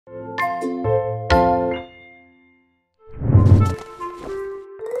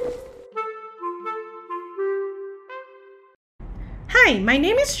Hi, my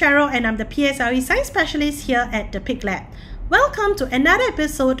name is Cheryl and I'm the PSLE Science Specialist here at the Pique Lab. Welcome to another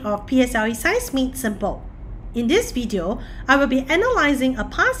episode of PSLE Science Made Simple. In this video, I will be analysing a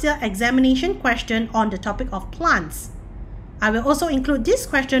past year examination question on the topic of plants. I will also include this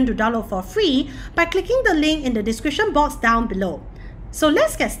question to download for free by clicking the link in the description box down below. So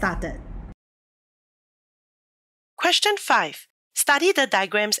let's get started. Question 5. Study the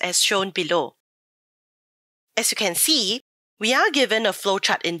diagrams as shown below. As you can see, we are given a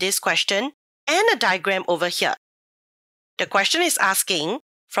flowchart in this question and a diagram over here. The question is asking,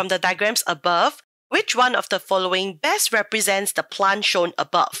 from the diagrams above, which one of the following best represents the plant shown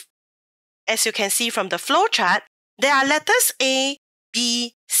above? As you can see from the flowchart, there are letters A,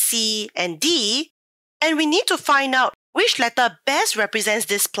 B, C, and D, and we need to find out which letter best represents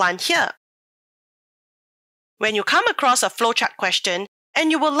this plant here. When you come across a flowchart question and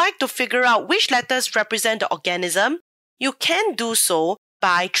you would like to figure out which letters represent the organism, you can do so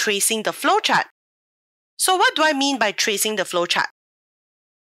by tracing the flowchart. So what do I mean by tracing the flowchart?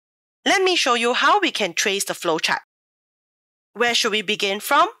 Let me show you how we can trace the flowchart. Where should we begin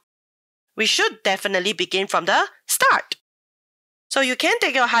from? We should definitely begin from the start. So you can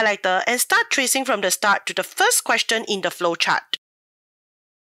take your highlighter and start tracing from the start to the first question in the flowchart.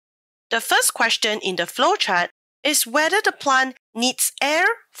 The first question in the flowchart is whether the plant needs air,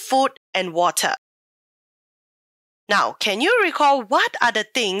 food, and water. Now, can you recall what are the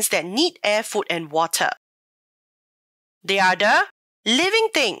things that need air, food, and water? They are the living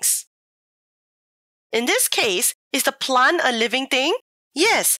things. In this case, is the plant a living thing?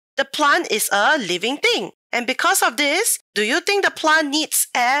 Yes, the plant is a living thing. And because of this, do you think the plant needs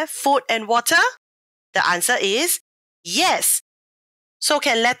air, food, and water? The answer is yes. So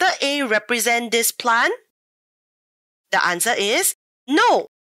can letter A represent this plant? The answer is no.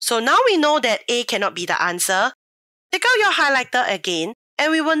 So now we know that A cannot be the answer. Take out your highlighter again, and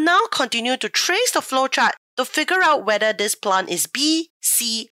we will now continue to trace the flowchart to figure out whether this plant is B,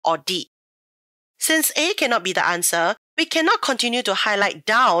 C, or D. Since A cannot be the answer, we cannot continue to highlight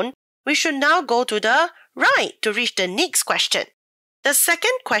down. We should now go to the right to reach the next question. The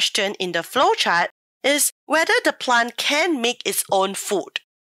second question in the flowchart is whether the plant can make its own food.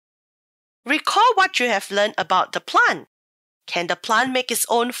 Recall what you have learned about the plant. Can the plant make its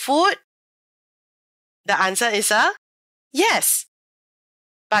own food? The answer is a yes.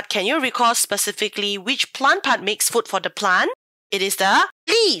 But can you recall specifically which plant part makes food for the plant? It is the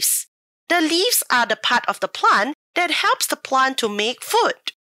leaves. The leaves are the part of the plant that helps the plant to make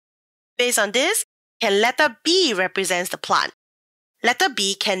food. Based on this, can letter B represents the plant? Letter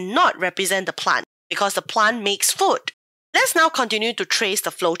B cannot represent the plant because the plant makes food. Let's now continue to trace the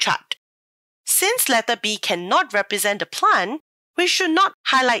flowchart. Since letter B cannot represent the plant, we should not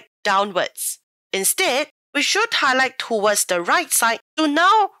highlight downwards. Instead, we should highlight towards the right side to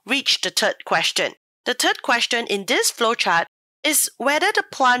now reach the third question. The third question in this flowchart is whether the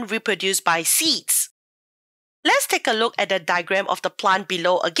plant reproduces by seeds. Let's take a look at the diagram of the plant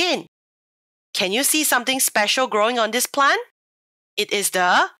below again. Can you see something special growing on this plant? It is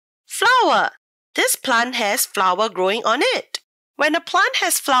the flower. This plant has flower growing on it. When a plant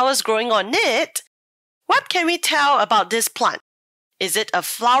has flowers growing on it, what can we tell about this plant? Is it a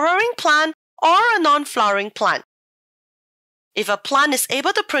flowering plant or a non-flowering plant? If a plant is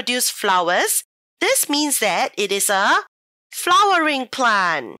able to produce flowers, this means that it is a flowering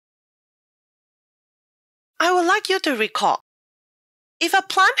plant. I would like you to recall, if a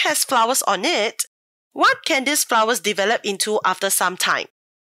plant has flowers on it, what can these flowers develop into after some time?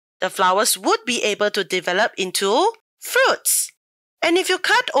 The flowers would be able to develop into fruits. And if you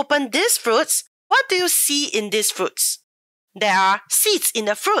cut open these fruits, what do you see in these fruits? There are seeds in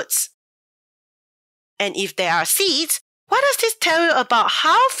the fruits. And if there are seeds, what does this tell you about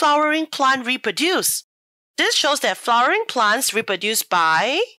how flowering plants reproduce? This shows that flowering plants reproduce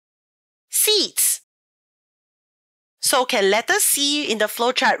by seeds. So can letter C in the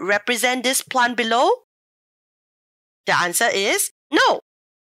flowchart represent this plant below? The answer is no.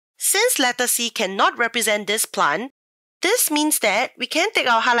 Since letter C cannot represent this plant, this means that we can take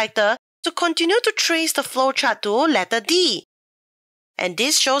our highlighter to continue to trace the flowchart to letter D. And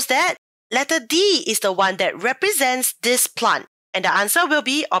this shows that letter D is the one that represents this plant. And the answer will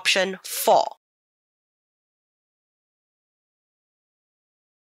be option 4.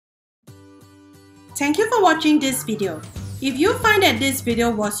 Thank you for watching this video. If you find that this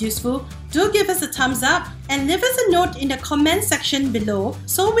video was useful, do give us a thumbs up and leave us a note in the comment section below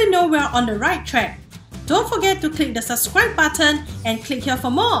so we know we're on the right track. Don't forget to click the subscribe button and click here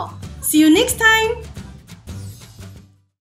for more. See you next time!